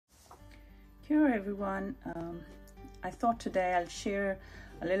Here everyone, I thought today I'll share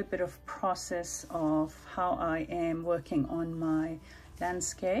a little bit of process of how I am working on my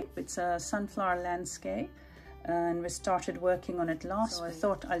landscape. It's a sunflower landscape and we started working on it last, so I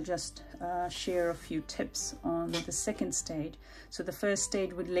thought I'll just share a few tips on the second stage. So the first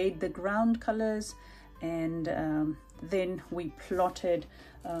stage we laid the ground colors, and then we plotted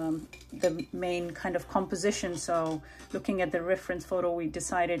the main kind of composition. So looking at the reference photo, we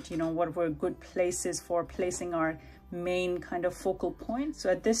decided, you know, what were good places for placing our main kind of focal point. So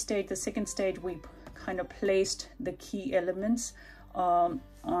at this stage, the second stage, we kind of placed the key elements on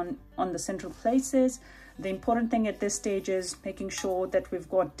the central places. The important thing at this stage is making sure that we've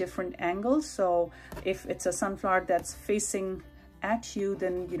got different angles. So if it's a sunflower that's facing at you,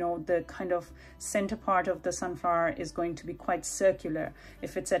 then you know the kind of center part of the sunflower is going to be quite circular.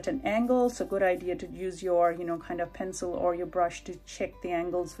 If it's at an angle, it's a good idea to use your, you know, kind of pencil or your brush to check the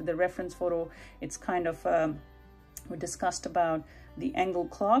angles. For the reference photo, it's kind of we discussed about the angle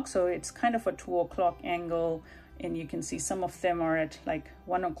clock, so it's kind of a 2 o'clock angle, and you can see some of them are at like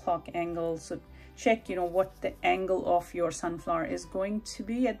 1 o'clock angle. So check, you know, what the angle of your sunflower is going to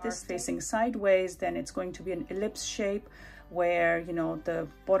be. At this facing sideways, then it's going to be an ellipse shape, where, you know, the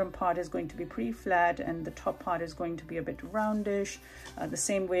bottom part is going to be pretty flat and the top part is going to be a bit roundish. The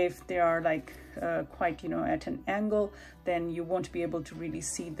same way, if they are like quite, you know, at an angle, then you won't be able to really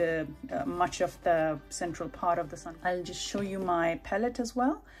see the much of the central part of the sun. I'll just show you my palette as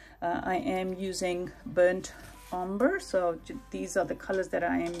well. I am using burnt umber, so these are the colors that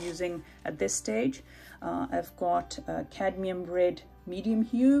I am using at this stage. I've got cadmium red medium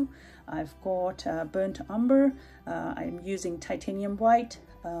hue, I've got burnt umber, I'm using titanium white,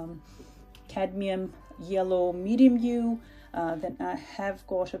 cadmium yellow medium hue, then I have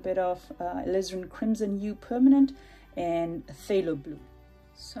got a bit of alizarin crimson hue permanent, and phthalo blue.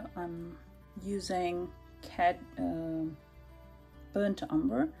 So I'm using burnt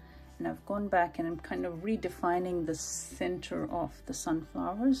umber, and I've gone back and I'm kind of redefining the center of the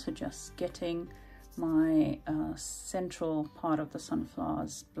sunflowers, so just getting my central part of the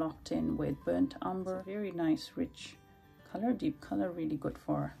sunflowers blocked in with burnt umber. Very nice rich color, deep color, really good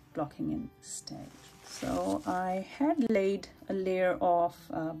for blocking in stage. So I had laid a layer of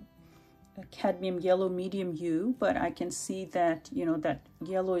a cadmium yellow medium hue, but I can see that, you know, that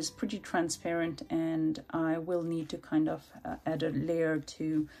yellow is pretty transparent, and I will need to kind of add a layer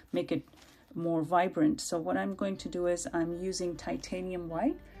to make it more vibrant. So what I'm going to do is I'm using titanium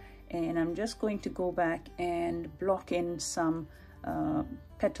white, and I'm just going to go back and block in some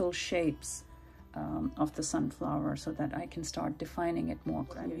petal shapes of the sunflower, so that I can start defining it more.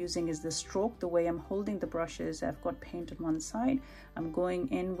 What I'm using is the stroke. The way I'm holding the brushes, I've got paint on one side, I'm going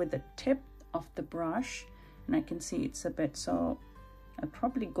in with the tip of the brush, and I can see it's a bit, so I'll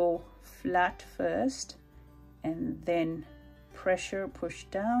probably go flat first and then pressure, push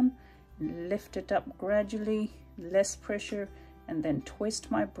down, lift it up gradually, less pressure, and then twist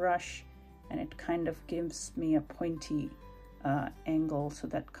my brush, and it kind of gives me a pointy angle, so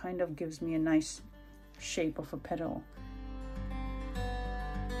that kind of gives me a nice shape of a petal.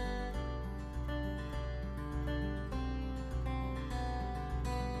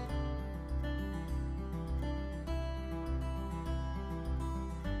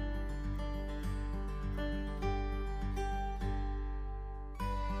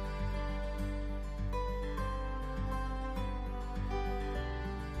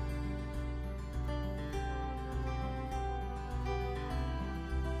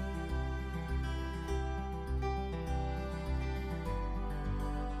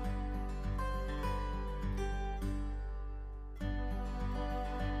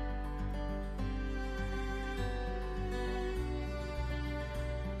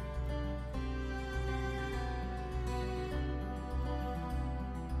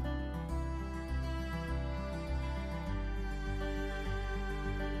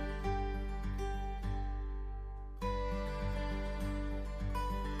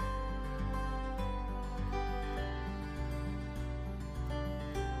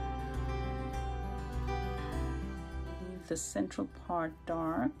 The central part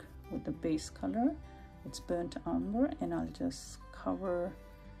dark with the base color, it's burnt umber, and I'll just cover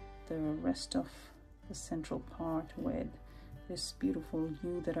the rest of the central part with this beautiful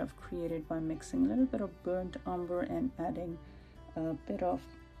hue that I've created by mixing a little bit of burnt umber and adding a bit of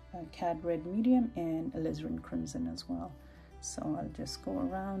cad red medium and alizarin crimson as well. So I'll just go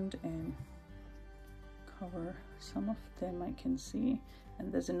around and cover some of them, I can see.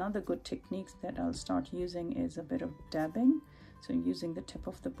 And there's another good technique that I'll start using is a bit of dabbing. So using the tip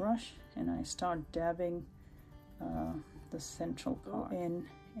of the brush, and I start dabbing the central part in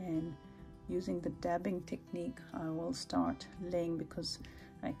and using the dabbing technique, I will start laying, because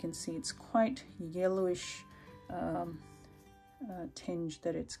I can see it's quite yellowish tinge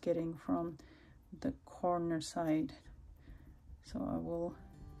that it's getting from the corner side. So I will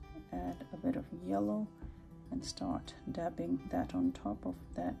add a bit of yellow and start dabbing that on top of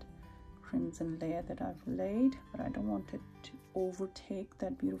that crimson layer that I've laid, but I don't want it to overtake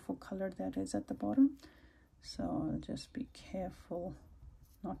that beautiful color that is at the bottom. So I'll just be careful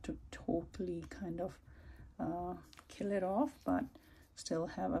not to totally kind of kill it off, but still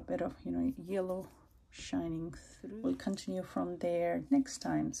have a bit of, you know, yellow shining through. We'll continue from there next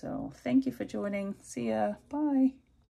time. So thank you for joining. See ya. Bye.